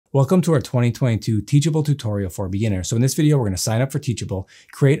Welcome to our 2022 Teachable tutorial for beginners. So in this video, we're going to sign up for Teachable,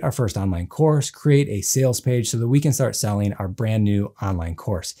 create our first online course, create a sales page so that we can start selling our brand new online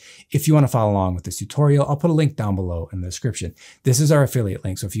course. If you want to follow along with this tutorial, I'll put a link down below in the description. This is our affiliate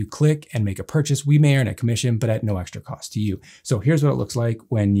link. So if you click and make a purchase, we may earn a commission, but at no extra cost to you. So here's what it looks like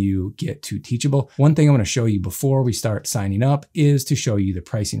when you get to Teachable. One thing I want to show you before we start signing up is to show you the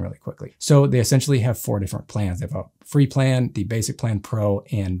pricing really quickly. So they essentially have 4 different plans. They have a free plan, the basic plan, pro,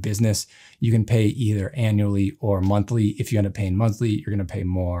 and business. You can pay either annually or monthly. If you end up paying monthly, you're going to pay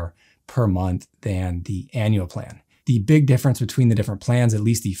more per month than the annual plan. The big difference between the different plans, at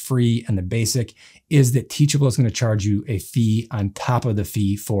least the free and the basic, is that Teachable is going to charge you a fee on top of the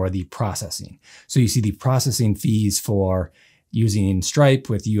fee for the processing. So you see the processing fees for using Stripe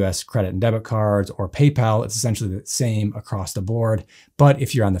with US credit and debit cards or PayPal, it's essentially the same across the board. But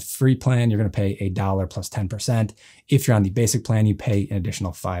if you're on the free plan, you're going to pay $1 plus 10%. If you're on the basic plan, you pay an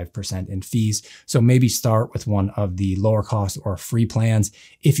additional 5% in fees. So maybe start with one of the lower cost or free plans.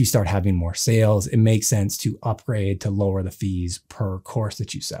 If you start having more sales, it makes sense to upgrade to lower the fees per course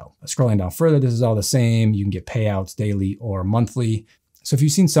that you sell. Scrolling down further, this is all the same. You can get payouts daily or monthly. So if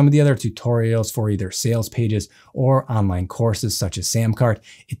you've seen some of the other tutorials for either sales pages or online courses such as SamCart,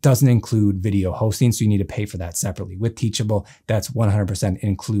 it doesn't include video hosting, so you need to pay for that separately. With Teachable, that's 100%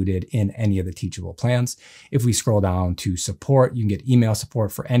 included in any of the Teachable plans. If we scroll down to support, you can get email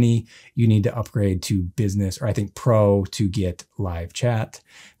support for any. You need to upgrade to business, or I think pro, to get live chat,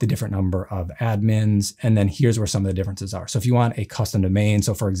 the different number of admins, and then here's where some of the differences are. So if you want a custom domain,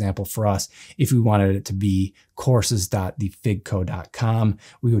 so for example, for us, if we wanted it to be courses.thefigco.com,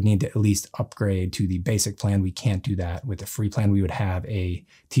 we would need to at least upgrade to the basic plan. We can't do that with the free plan. We would have a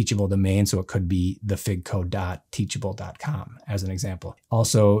Teachable domain, so it could be thefigco.teachable.com as an example.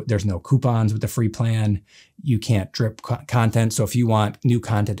 Also, there's no coupons with the free plan. You can't drip content. So if you want new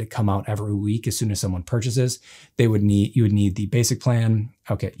content to come out every week as soon as someone purchases, you would need the basic plan.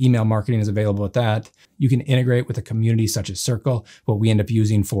 Okay, email marketing is available with that. You can integrate with a community such as Circle, what we end up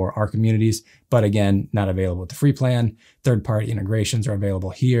using for our communities, but again, not available with the free plan. Third-party integrations are available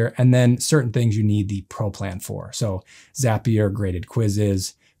here. And then certain things you need the pro plan for. So Zapier, graded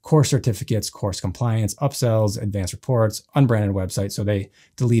quizzes, course certificates, course compliance, upsells, advanced reports, unbranded websites. So they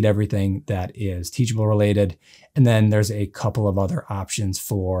delete everything that is Teachable related. And then there's a couple of other options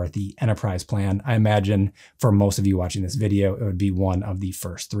for the enterprise plan. I imagine for most of you watching this video, it would be one of the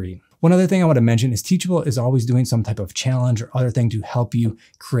first 3. One other thing I want to mention is Teachable is always doing some type of challenge or other thing to help you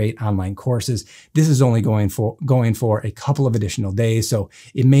create online courses. This is only going for a couple of additional days, so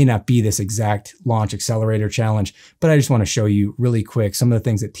it may not be this exact launch accelerator challenge, but I just want to show you really quick some of the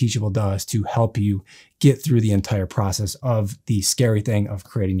things that Teachable does to help you get through the entire process of the scary thing of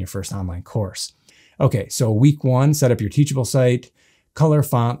creating your first online course. Okay, so week 1, set up your Teachable site, color,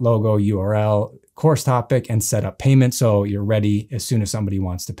 font, logo, URL, course topic, and set up payment so you're ready as soon as somebody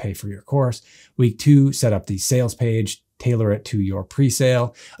wants to pay for your course. Week 2, set up the sales page, tailor it to your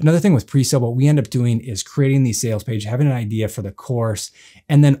pre-sale. Another thing with pre-sale, what we end up doing is creating the sales page, having an idea for the course,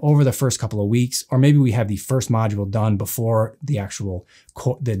 and then over the first couple of weeks, or maybe we have the first module done before the actual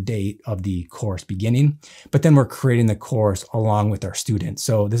the date of the course beginning, but then we're creating the course along with our students.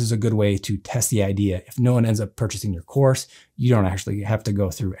 So this is a good way to test the idea. If no one ends up purchasing your course, you don't actually have to go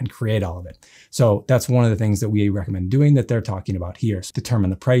through and create all of it. So that's one of the things that we recommend doing that they're talking about here. So determine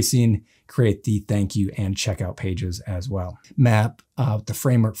the pricing, create the thank you and checkout pages as well. Map out the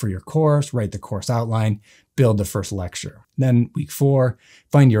framework for your course, write the course outline, build the first lecture. Then week 4,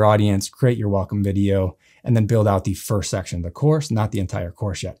 find your audience, create your welcome video, and then build out the first section of the course, not the entire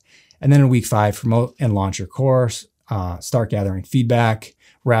course yet. And then in week 5, promote and launch your course, start gathering feedback,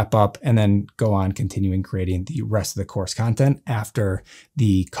 wrap up, and then go on continuing creating the rest of the course content after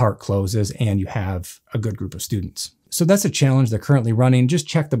the cart closes and you have a good group of students. So that's a challenge they're currently running. Just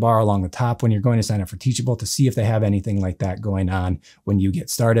check the bar along the top when you're going to sign up for Teachable to see if they have anything like that going on when you get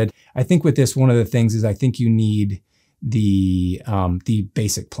started. I think with this, one of the things is I think you need the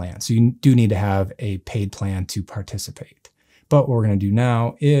basic plan. So you do need to have a paid plan to participate. But what we're going to do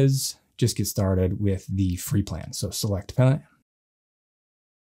now is just get started with the free plan. So select plan,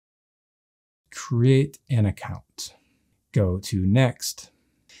 create an account, go to next.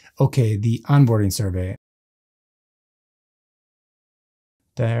 Okay, the onboarding survey.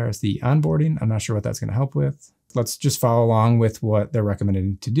 There's the onboarding. I'm not sure what that's going to help with. Let's just follow along with what they're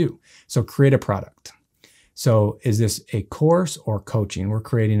recommending to do. So create a product. So is this a course or coaching? We're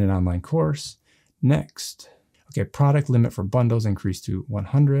creating an online course. Next. Okay, product limit for bundles increased to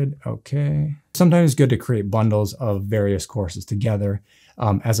 100. Okay. Sometimes it's good to create bundles of various courses together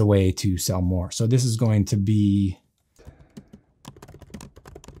as a way to sell more. So this is going to be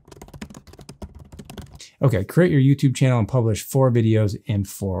Okay, create your YouTube channel and publish 4 videos in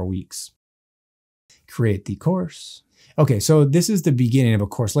 4 weeks. Create the course. Okay, so this is the beginning of a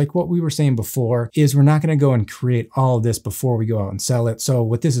course. Like what we were saying before is we're not going to go and create all of this before we go out and sell it. So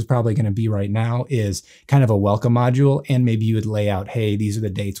what this is probably going to be right now is kind of a welcome module. And maybe you would lay out, hey, these are the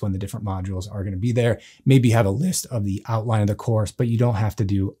dates when the different modules are going to be there. Maybe have a list of the outline of the course, but you don't have to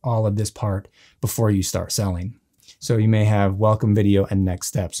do all of this part before you start selling. So you may have welcome video and next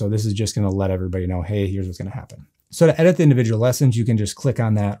step. So this is just going to let everybody know, hey, here's what's going to happen. So to edit the individual lessons, you can just click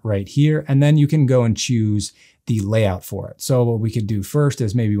on that right here, and then you can go and choose the layout for it. So what we could do first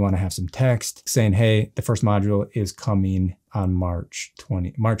is maybe want to have some text saying, hey, the first module is coming on March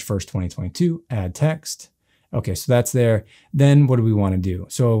 1st, 2022, add text. Okay, so that's there. Then what do we want to do?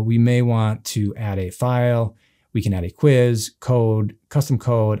 So we may want to add a file. We can add a quiz, code, custom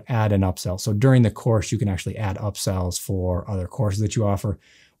code, add an upsell. So during the course, you can actually add upsells for other courses that you offer.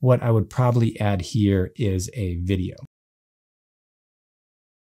 What I would probably add here is a video.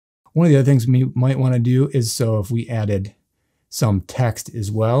 One of the other things we might want to do is, so if we added some text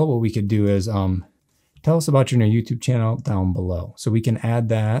as well, what we could do is tell us about your new YouTube channel down below. So we can add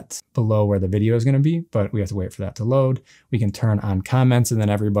that below where the video is going to be, but we have to wait for that to load. We can turn on comments, and then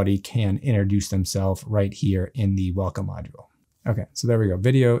everybody can introduce themselves right here in the welcome module. Okay, so there we go.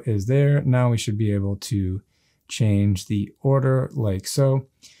 Video is there. Now we should be able to change the order like so.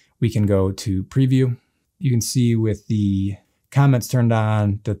 We can go to preview. You can see with the comments turned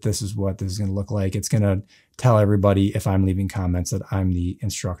on that this is what this is going to look like. It's going to tell everybody if I'm leaving comments that I'm the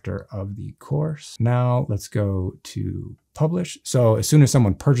instructor of the course. Now let's go to publish. So as soon as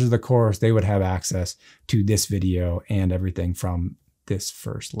someone purchases the course, they would have access to this video and everything from this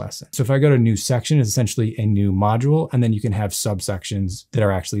first lesson. So if I go to new section, it's essentially a new module, and then you can have subsections that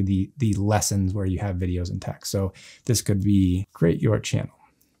are actually the lessons where you have videos and text. So this could be create your channel.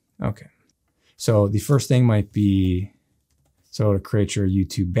 Okay. So the first thing might be, so to create your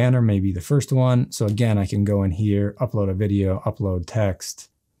YouTube banner, maybe the first one. So again, I can go in here, upload a video, upload text.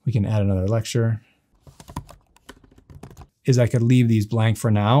 We can add another lecture. Is I could leave these blank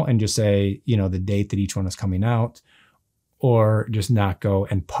for now and just say, you know, the date that each one is coming out, or just not go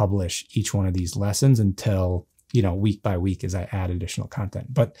and publish each one of these lessons until, you know, week by week as I add additional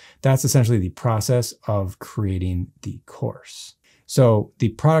content. But that's essentially the process of creating the course. So the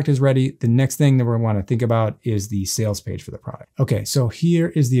product is ready. The next thing that we want to think about is the sales page for the product. Okay, so here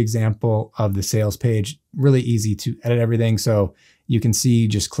is the example of the sales page. Really easy to edit everything. So you can see,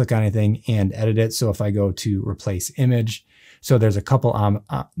 just click on anything and edit it. So if I go to replace image, so there's a couple,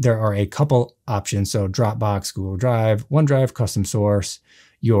 there are a couple options. So Dropbox, Google Drive, OneDrive, custom source,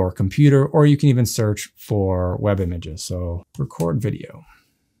 your computer, or you can even search for web images. So record video,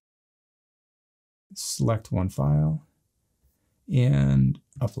 select one file, and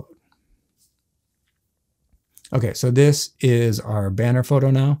upload. Okay, so this is our banner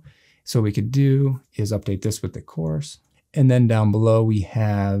photo now. So what we could do is update this with the course. And then down below we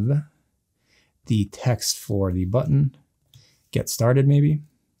have the text for the button, get started maybe.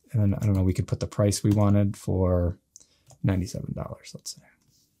 And then, I don't know, we could put the price we wanted for $97, let's say.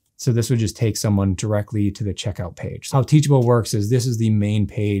 So this would just take someone directly to the checkout page. How Teachable works is this is the main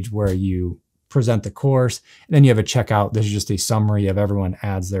page where you present the course, and then you have a checkout. This is just a summary of everyone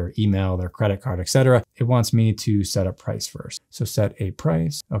adds their email, their credit card, etc. It wants me to set a price first. So set a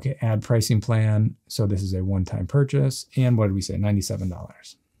price. Okay, add pricing plan. So this is a one-time purchase. And what did we say?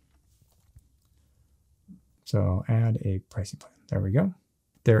 $97. So add a pricing plan. There we go.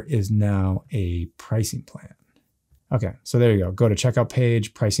 There is now a pricing plan. Okay, so there you go. Go to checkout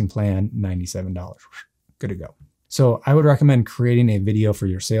page, pricing plan, $97. Good to go. So I would recommend creating a video for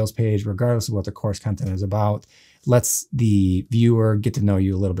your sales page, regardless of what the course content is about. Lets the viewer get to know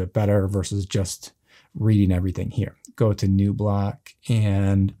you a little bit better versus just reading everything here. Go to new block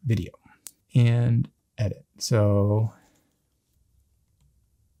and video and edit. So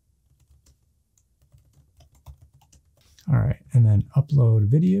all right, and then upload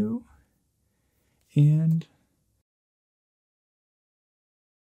video and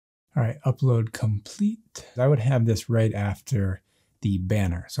all right, upload complete. I would have this right after the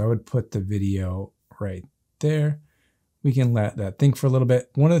banner. So I would put the video right there. We can let that think for a little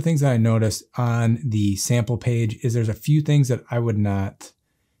bit. One of the things that I noticed on the sample page is there's a few things that I would not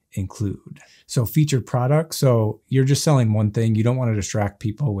include. So featured products. So you're just selling one thing. You don't want to distract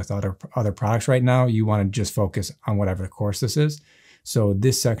people with other products right now. You want to just focus on whatever course this is. So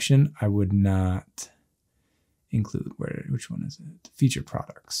this section I would not include. Which one is it? Featured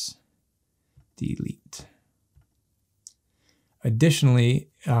products. Delete. Additionally,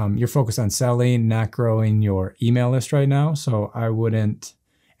 you're focused on selling, not growing your email list right now. So I wouldn't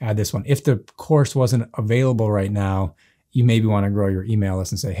add this one. If the course wasn't available right now, you maybe want to grow your email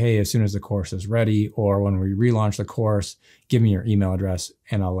list and say, hey, as soon as the course is ready, or when we relaunch the course, give me your email address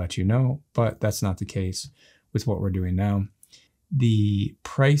and I'll let you know. But that's not the case with what we're doing now. The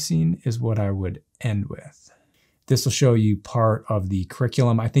pricing is what I would end with. This will show you part of the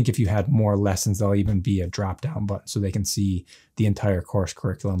curriculum. I think if you had more lessons, there'll even be a drop-down button so they can see the entire course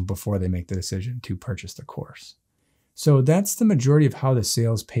curriculum before they make the decision to purchase the course. So that's the majority of how the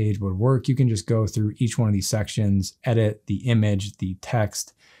sales page would work. You can just go through each one of these sections, edit the image, the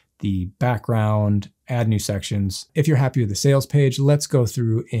text, the background, add new sections. If you're happy with the sales page, let's go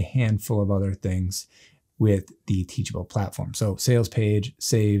through a handful of other things with the Teachable platform. So sales page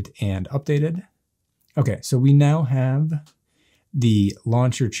saved and updated. Okay, so we now have the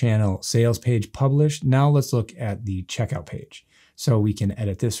Launch Your Channel sales page published. Now let's look at the checkout page. So we can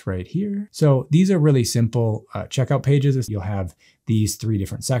edit this right here. So these are really simple checkout pages. You'll have these 3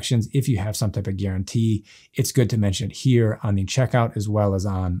 different sections. If you have some type of guarantee, it's good to mention it here on the checkout as well as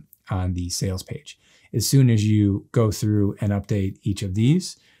on the sales page. As soon as you go through and update each of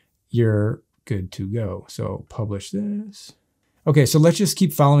these, you're good to go. So publish this. Okay, so let's just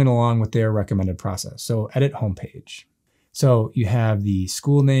keep following along with their recommended process. So edit homepage. So you have the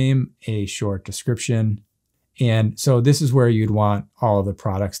school name, a short description. And so this is where you'd want all of the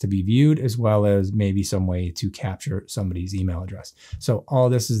products to be viewed, as well as maybe some way to capture somebody's email address. So all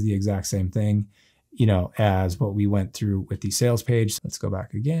this is the exact same thing, as what we went through with the sales page. Let's go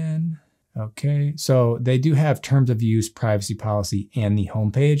back again. Okay, so they do have terms of use, privacy policy, and the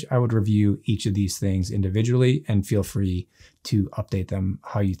homepage. I would review each of these things individually and feel free to update them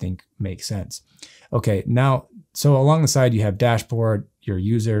how you think makes sense. Okay, now, so along the side, you have dashboard, your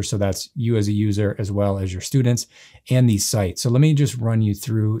user. So that's you as a user, as well as your students, and the site. So let me just run you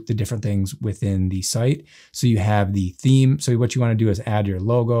through the different things within the site. So you have the theme. So what you want to do is add your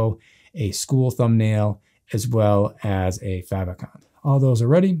logo, a school thumbnail, as well as a favicon. All those are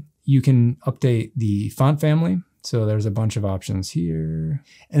ready. You can update the font family. So there's a bunch of options here.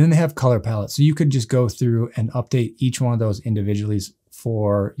 And then they have color palettes. So you could just go through and update each one of those individually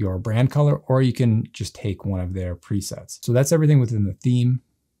for your brand color, or you can just take one of their presets. So that's everything within the theme.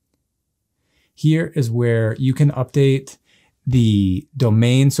 Here is where you can update the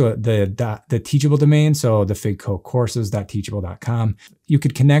domain, so the Teachable domain, so the FIGCO courses.teachable.com. You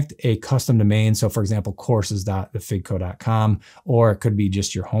could connect a custom domain, so for example, courses.thefigco.com, or it could be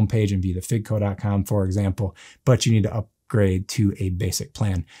just your homepage and be the figco.com, for example, but you need to upgrade to a basic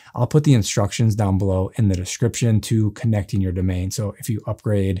plan. I'll put the instructions down below in the description to connecting your domain. So if you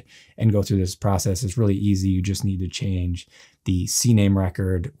upgrade and go through this process, it's really easy. You just need to change the CNAME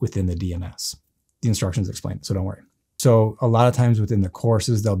record within the DNS. The instructions explain it, so don't worry. So a lot of times within the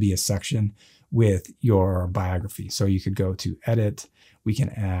courses, there'll be a section with your biography. So you could go to edit. We can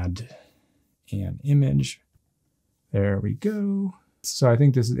add an image. There we go. So I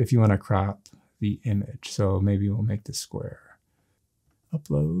think this is if you want to crop the image. So maybe we'll make this square.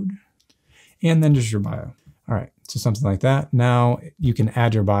 Upload. And then just your bio. All right, so something like that. Now you can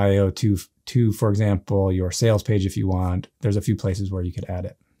add your bio to, for example, your sales page if you want. There's a few places where you could add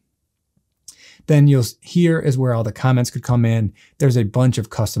it. Then here is where all the comments could come in. There's a bunch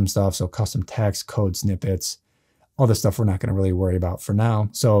of custom stuff. So custom text, code snippets, all the stuff we're not going to really worry about for now.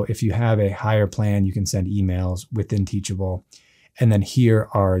 So if you have a higher plan, you can send emails within Teachable. And then here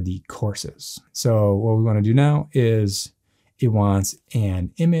are the courses. So what we want to do now is it wants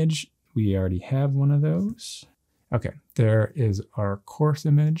an image. We already have one of those. Okay, there is our course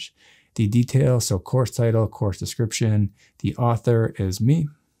image. The details, so course title, course description. The author is me.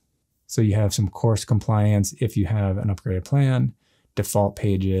 So you have some course compliance if you have an upgraded plan, default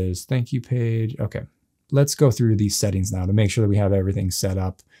pages, thank you page. Okay, let's go through these settings now to make sure that we have everything set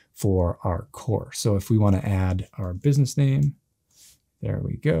up for our course. So if we want to add our business name, there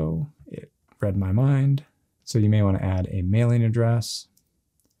we go. It read my mind. So you may want to add a mailing address.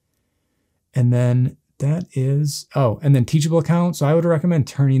 And then that is, and then Teachable account. So I would recommend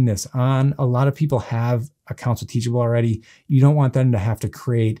turning this on. A lot of people have accounts with Teachable already. You don't want them to have to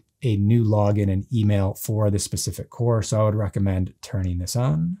create a new login and email for this specific course. So I would recommend turning this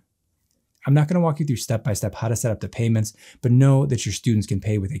on. I'm not going to walk you through step-by-step how to set up the payments, but know that your students can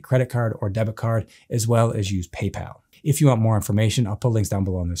pay with a credit card or debit card, as well as use PayPal. If you want more information, I'll put links down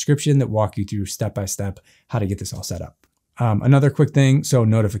below in the description that walk you through step-by-step how to get this all set up. Another quick thing, so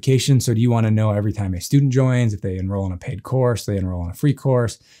notifications. So do you want to know every time a student joins, if they enroll in a paid course, they enroll in a free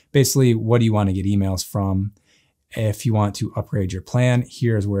course? Basically, what do you want to get emails from? If you want to upgrade your plan,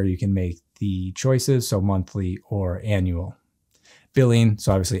 here's where you can make the choices, so monthly or annual. Billing,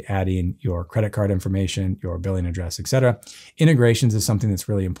 so obviously adding your credit card information, your billing address, etc. Integrations is something that's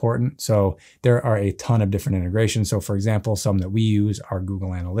really important. So there are a ton of different integrations. So for example, some that we use are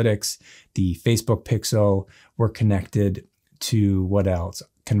Google Analytics, the Facebook Pixel. We're connected to what else?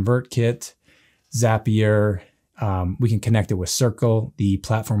 ConvertKit, Zapier. We can connect it with Circle, the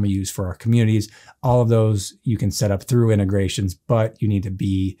platform we use for our communities. All of those you can set up through integrations, but you need to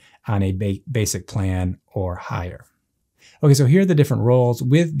be on a basic plan or higher. Okay, so here are the different roles.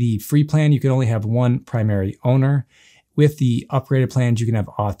 With the free plan, you can only have one primary owner. With the upgraded plans, you can have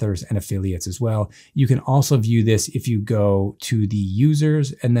authors and affiliates as well. You can also view this if you go to the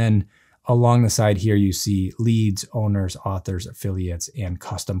users, and then along the side here, you see leads, owners, authors, affiliates, and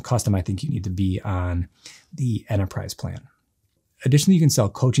custom. Custom, I think you need to be on the enterprise plan. Additionally, you can sell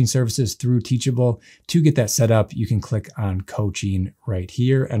coaching services through Teachable. To get that set up, you can click on coaching right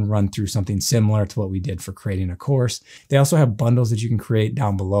here and run through something similar to what we did for creating a course. They also have bundles that you can create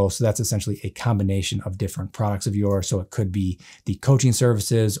down below. So that's essentially a combination of different products of yours. So it could be the coaching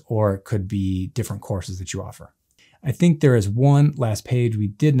services, or it could be different courses that you offer. I think there is one last page we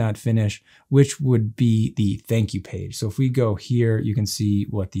did not finish, which would be the thank you page. So if we go here, you can see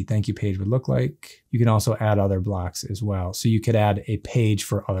what the thank you page would look like. You can also add other blocks as well. So you could add a page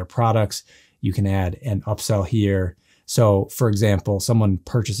for other products. You can add an upsell here. So for example, someone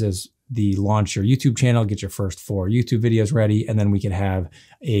purchases the launch your YouTube channel, get your first 4 YouTube videos ready, and then we could have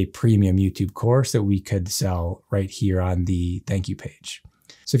a premium YouTube course that we could sell right here on the thank you page.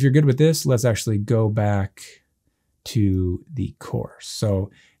 So if you're good with this, let's actually go back to the course.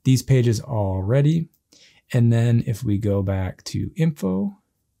 So these pages all ready. And then if we go back to info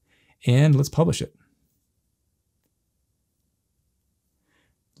and let's publish it.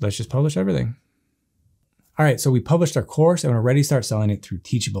 Let's just publish everything. All right, so we published our course and we're ready to start selling it through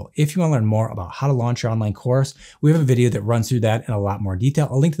Teachable. If you want to learn more about how to launch your online course, we have a video that runs through that in a lot more detail.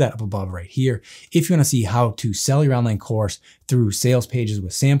 I'll link to that up above right here. If you want to see how to sell your online course through sales pages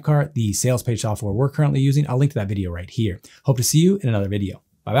with SamCart, the sales page software we're currently using, I'll link to that video right here. Hope to see you in another video.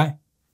 Bye-bye.